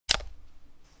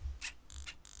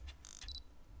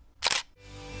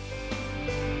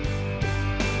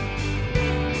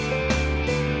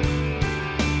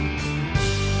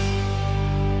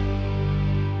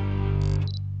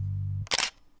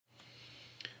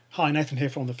Hi, Nathan here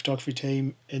from the photography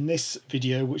team. In this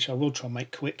video, which I will try and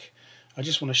make quick, I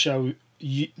just want to show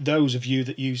you, those of you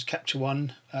that use Capture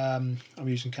One. I'm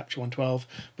using Capture One 12,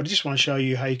 but I just want to show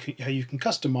you how you can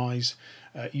customize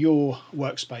your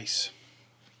workspace.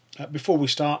 Before we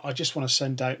start, I just want to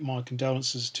send out my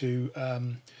condolences to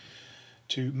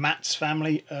Matt's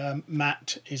family.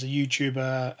 Matt is a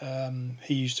YouTuber.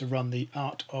 He used to run the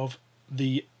Art of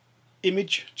the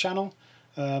Image channel.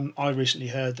 I recently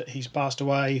heard that he's passed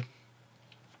away,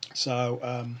 so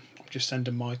I'm just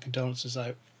sending my condolences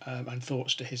out and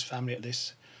thoughts to his family at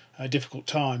this difficult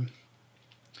time.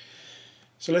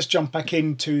 So let's jump back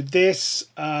into this.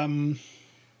 So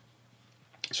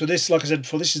this, like I said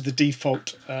before, this is the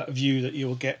default view that you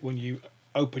will get when you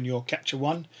open your Capture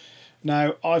One.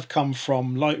 Now, I've come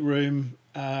from Lightroom,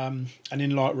 and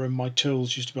in Lightroom my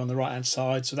tools used to be on the right hand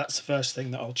side, so that's the first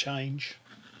thing that I'll change.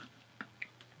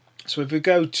 So if we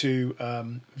go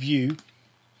to View,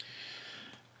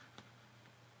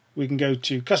 we can go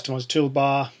to Customise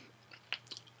Toolbar,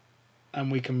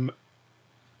 and we can,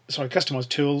 Customise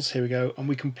Tools, here we go, and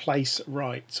we can place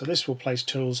right. So this will place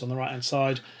tools on the right hand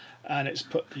side, and it's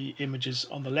put the images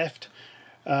on the left.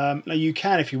 Now you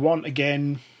can, if you want,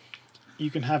 again, you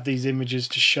can have these images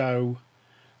to show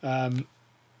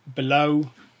below,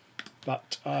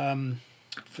 but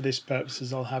for this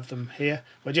purposes I'll have them here,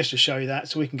 but just to show you that.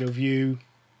 So we can go View.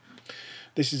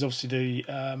 This is obviously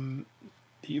the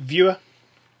viewer.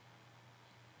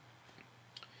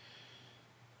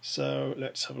 So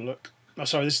let's have a look. Oh,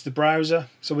 sorry, this is the browser.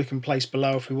 So we can place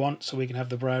below if we want, so we can have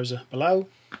the browser below.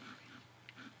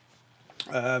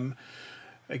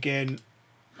 Again,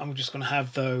 I'm just going to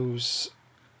have those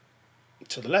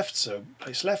to the left, so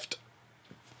place left.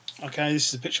 Okay, this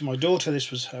is a picture of my daughter.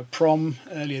 This was her prom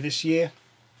earlier this year.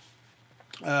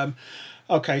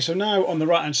 Okay, so now on the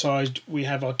right hand side we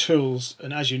have our tools,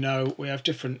 and as you know, we have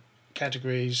different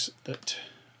categories that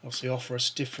obviously offer us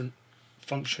different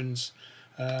functions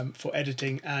for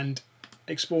editing and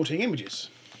exporting images.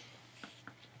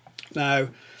 Now,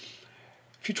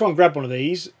 if you try and grab one of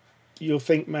these, you'll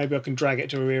think maybe I can drag it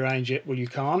to rearrange it. Well, you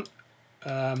can't.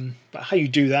 But how you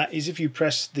do that is if you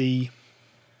press the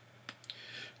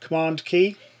Command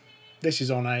key, this is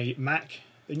on a Mac,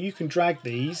 then you can drag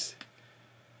these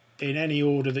in any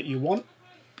order that you want.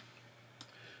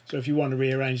 So if you want to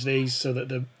rearrange these so that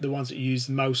the ones that you use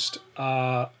the most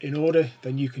are in order,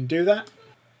 then you can do that.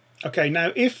 Okay,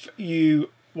 now if you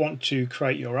want to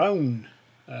create your own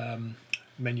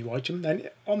menu item, then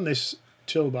on this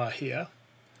toolbar here,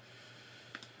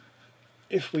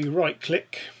 if we right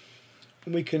click,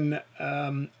 we can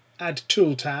add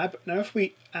tool tab. Now if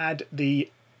we add the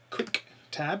quick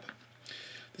tab,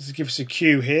 this will give us a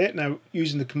queue here. Now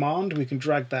using the command we can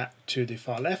drag that to the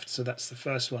far left, so that's the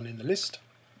first one in the list.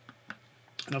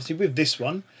 And obviously with this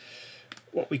one,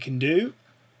 what we can do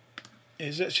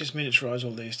is, let's just miniaturize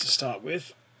all these to start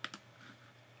with.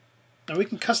 Now we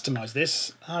can customize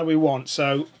this how we want.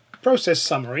 So process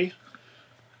summary,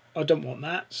 I don't want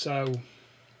that, so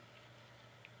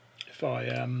if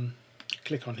I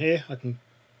click on here, I can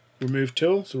remove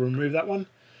tool, so we'll remove that one.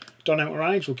 Dynamic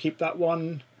range, we'll keep that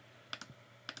one.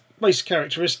 Base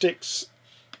characteristics,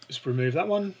 just remove that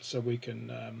one, so we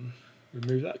can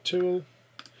remove that tool.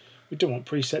 We don't want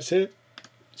presets here,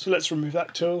 so let's remove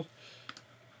that tool.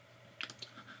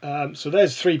 So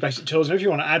there's three basic tools, and if you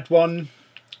want to add one,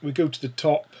 we go to the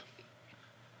top.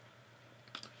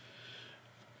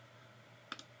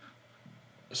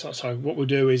 So what we'll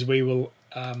do is we will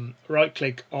right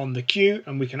click on the queue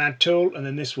and we can add tool, and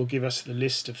then this will give us the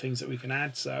list of things that we can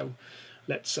add. So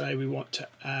let's say we want to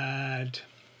add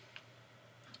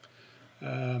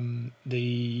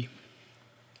the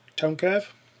tone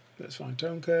curve. Let's find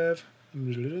tone curve.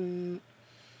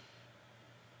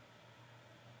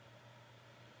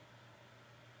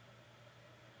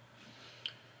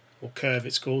 Or curve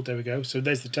it's called, there we go. So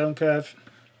there's the tone curve.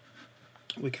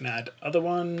 We can add other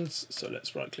ones, so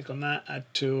let's right click on that, add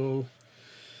tool.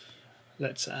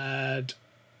 Let's add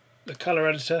the color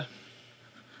editor.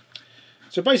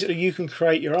 So basically you can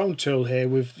create your own tool here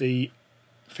with the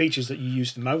features that you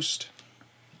use the most.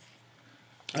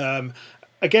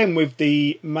 Again, with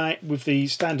the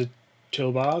standard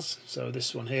toolbars, so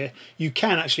this one here, you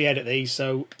can actually edit these.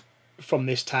 So from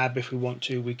this tab, if we want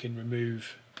to, we can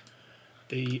remove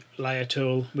the layer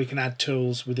tool. We can add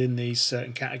tools within these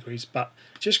certain categories, but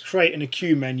just creating a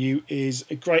queue menu is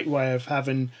a great way of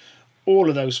having all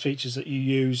of those features that you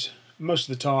use most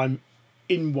of the time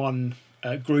in one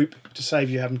group, to save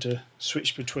you having to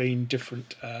switch between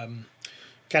different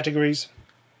categories.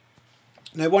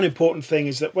 Now, one important thing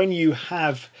is that when you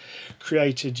have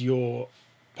created your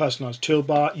personalised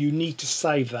toolbar, you need to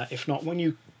save that. If not, when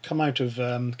you come out of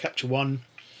Capture One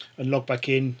and log back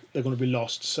in, they're going to be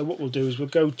lost. So what we'll do is we'll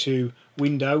go to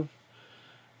Window,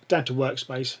 down to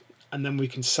Workspace, and then we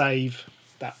can save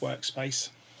that workspace.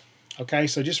 Okay,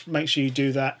 so just make sure you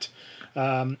do that,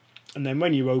 and then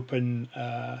when you open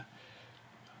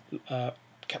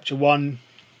Capture One,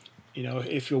 you know,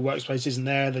 if your workspace isn't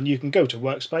there, then you can go to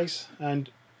Workspace, and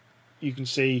you can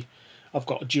see I've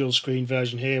got a dual screen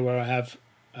version here where I have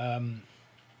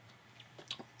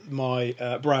my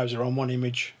browser on one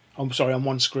image, on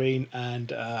one screen,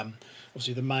 and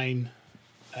obviously the main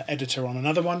editor on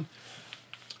another one.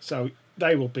 So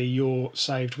they will be your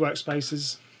saved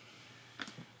workspaces.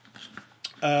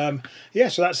 Yeah,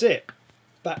 so that's it.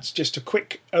 That's just a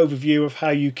quick overview of how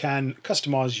you can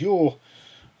customize your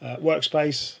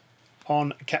workspace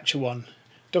on Capture One.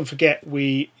 Don't forget,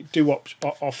 we do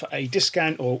offer a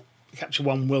discount, or Capture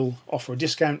One will offer a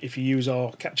discount if you use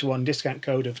our Capture One discount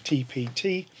code of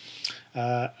TPT,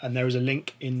 and there is a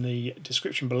link in the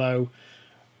description below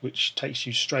which takes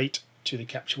you straight to the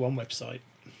Capture One website.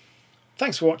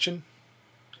 Thanks for watching.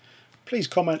 Please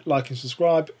comment, like and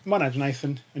subscribe. My name's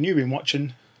Nathan and you've been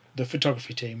watching The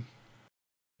Photography Team.